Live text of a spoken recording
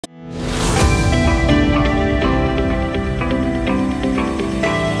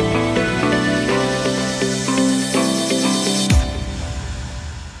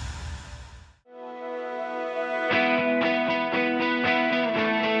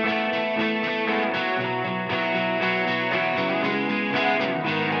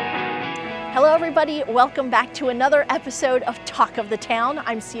Hello everybody, welcome back to another episode of Talk of the Town.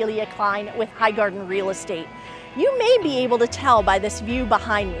 I'm Celia Klein with High Garden Real Estate. You may be able to tell by this view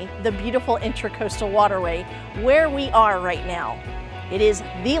behind me, the beautiful Intracoastal Waterway, where we are right now. It is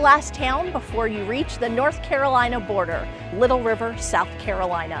the last town before you reach the North Carolina border, Little River, South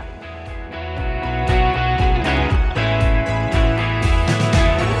Carolina.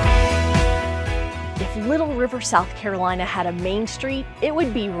 If Little River, South Carolina had a main street, it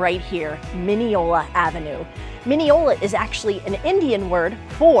would be right here, Mineola Avenue. Mineola is actually an Indian word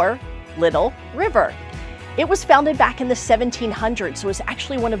for Little River. It was founded back in the 1700s, so it's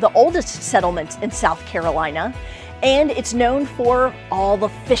actually one of the oldest settlements in South Carolina. And it's known for all the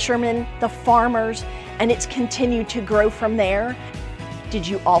fishermen, the farmers, and it's continued to grow from there. Did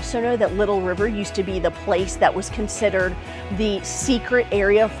you also know that Little River used to be the place that was considered the secret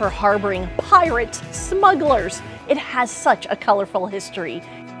area for harboring pirates, smugglers? It has such a colorful history.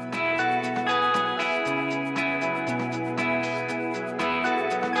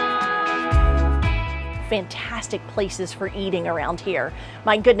 Fantastic places for eating around here.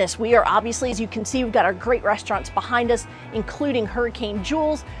 My goodness, we are obviously, as you can see, we've got our great restaurants behind us, including Hurricane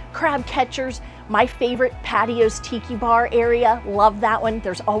Jules, Crab Catchers, my favorite Patio's Tiki Bar area. Love that one.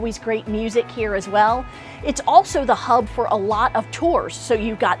 There's always great music here as well. It's also the hub for a lot of tours. So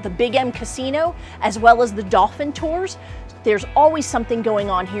you've got the Big M Casino as well as the Dolphin Tours. There's always something going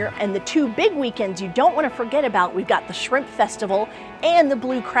on here, and the two big weekends you don't want to forget about, we've got the Shrimp Festival and the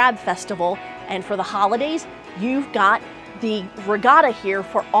Blue Crab Festival. And for the holidays, you've got the regatta here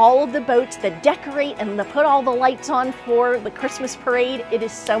for all of the boats that decorate and put all the lights on for the Christmas parade. It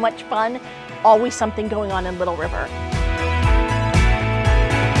is so much fun. Always something going on in Little River.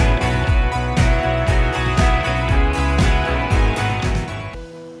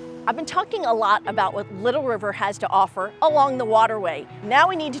 I've been talking a lot about what Little River has to offer along the waterway. Now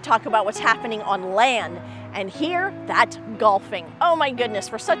we need to talk about what's happening on land. And here, that's golfing. Oh my goodness,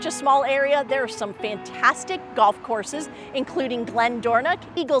 for such a small area, there are some fantastic golf courses, including Glen Dornoch,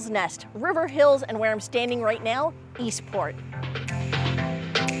 Eagle's Nest, River Hills, and where I'm standing right now, Eastport.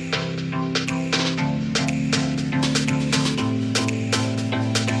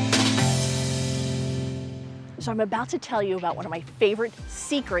 So I'm about to tell you about one of my favorite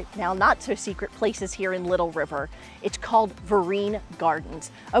secret, now not so secret places here in Little River. It's called Vereen Gardens.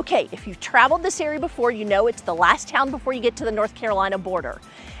 Okay, if you've traveled this area before, you know it's the last town before you get to the North Carolina border.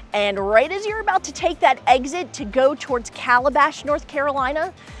 And right as you're about to take that exit to go towards Calabash, North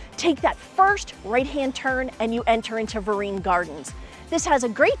Carolina, take that first right-hand turn and you enter into Vereen Gardens. This has a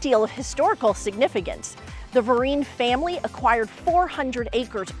great deal of historical significance. The Vereen family acquired 400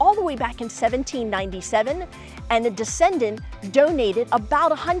 acres all the way back in 1797, and a descendant donated about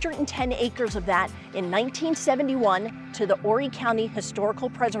 110 acres of that in 1971 to the Horry County Historical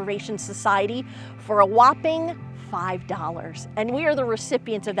Preservation Society for a whopping $5. And we are the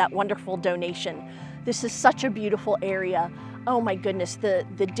recipients of that wonderful donation. This is such a beautiful area. Oh my goodness, the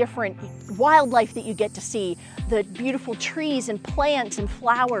different wildlife that you get to see, the beautiful trees and plants and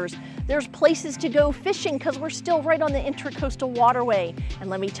flowers. There's places to go fishing because we're still right on the Intracoastal Waterway.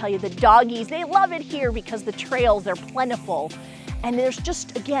 And let me tell you, the doggies, they love it here because the trails are plentiful. And there's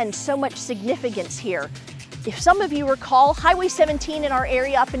just, again, so much significance here. If some of you recall, Highway 17 in our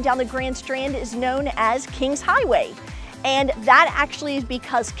area up and down the Grand Strand is known as King's Highway. And that actually is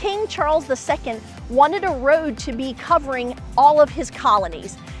because King Charles II wanted a road to be covering all of his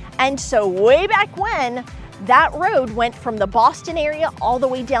colonies. And so way back when, that road went from the Boston area all the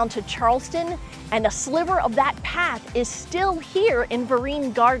way down to Charleston, and a sliver of that path is still here in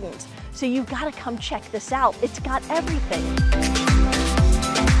Vereen Gardens. So you've got to come check this out. It's got everything.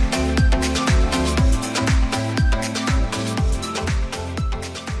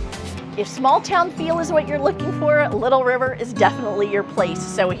 If small town feel is what you're looking for, Little River is definitely your place.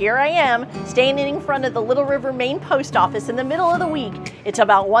 So here I am, standing in front of the Little River main post office in the middle of the week. It's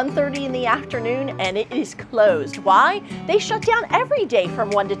about 1:30 in the afternoon and it is closed. Why? They shut down every day from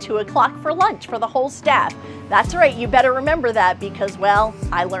 1 to 2 o'clock for lunch for the whole staff. That's right, you better remember that because, well,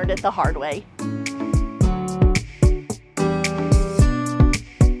 I learned it the hard way.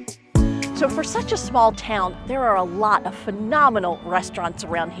 So for such a small town, there are a lot of phenomenal restaurants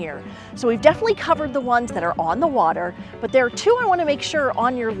around here. So we've definitely covered the ones that are on the water, but there are two I want to make sure are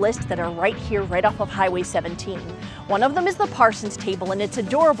on your list that are right here, right off of Highway 17. One of them is the Parsons Table, and it's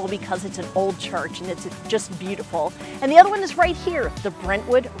adorable because it's an old church and it's just beautiful. And the other one is right here, the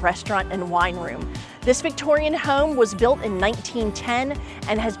Brentwood Restaurant and Wine Room. This Victorian home was built in 1910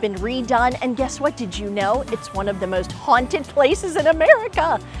 and has been redone, and guess what, did you know? It's one of the most haunted places in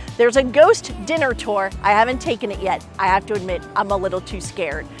America. There's a ghost dinner tour. I haven't taken it yet. I have to admit, I'm a little too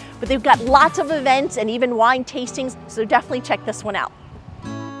scared. but they've got lots of events and even wine tastings, so definitely check this one out.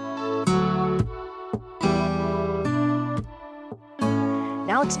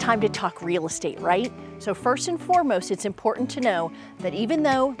 Now it's time to talk real estate, right? So first and foremost, it's important to know that even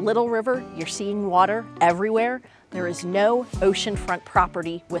though Little River, you're seeing water everywhere, there is no oceanfront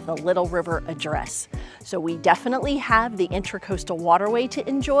property with a Little River address. So we definitely have the Intracoastal Waterway to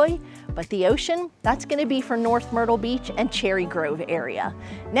enjoy, but the ocean, that's gonna be for North Myrtle Beach and Cherry Grove area.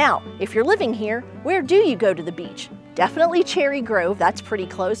 Now, if you're living here, where do you go to the beach? Definitely Cherry Grove, that's pretty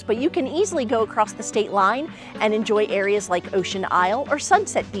close, but you can easily go across the state line and enjoy areas like Ocean Isle or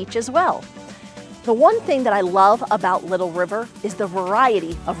Sunset Beach as well. The one thing that I love about Little River is the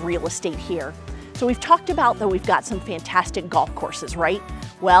variety of real estate here. So we've talked about that we've got some fantastic golf courses, right?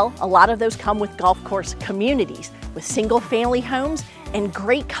 Well, a lot of those come with golf course communities with single family homes and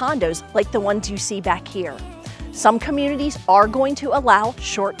great condos like the ones you see back here. Some communities are going to allow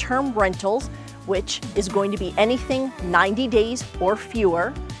short-term rentals, which is going to be anything 90 days or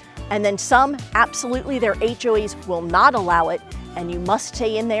fewer. And then some, absolutely, their HOAs will not allow it, and you must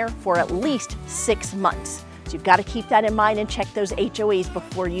stay in there for at least 6 months. So you've got to keep that in mind and check those HOAs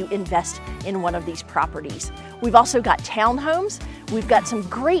before you invest in one of these properties. We've also got townhomes. We've got some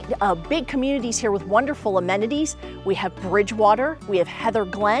great big communities here with wonderful amenities. We have Bridgewater, we have Heather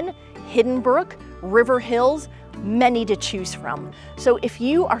Glen, Hidden Brook, River Hills, many to choose from. So if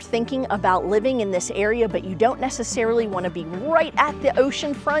you are thinking about living in this area but you don't necessarily want to be right at the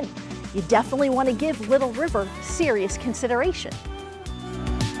ocean front, you definitely want to give Little River serious consideration.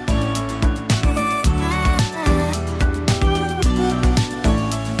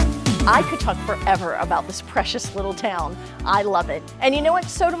 I could talk forever about this precious little town. I love it. And you know what?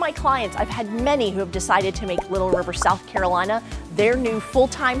 So do my clients. I've had many who have decided to make Little River, South Carolina, their new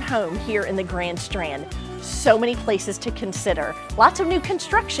full-time home here in the Grand Strand. So many places to consider. Lots of new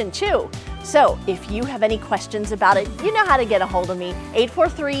construction too. So if you have any questions about it, you know how to get a hold of me,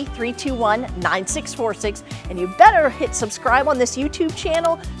 843-321-9646. And you better hit subscribe on this YouTube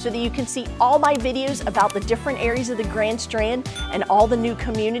channel so that you can see all my videos about the different areas of the Grand Strand and all the new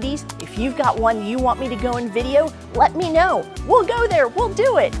communities. If you've got one you want me to go in video, let me know. We'll go there, we'll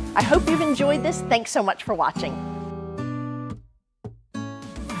do it. I hope you've enjoyed this. Thanks so much for watching.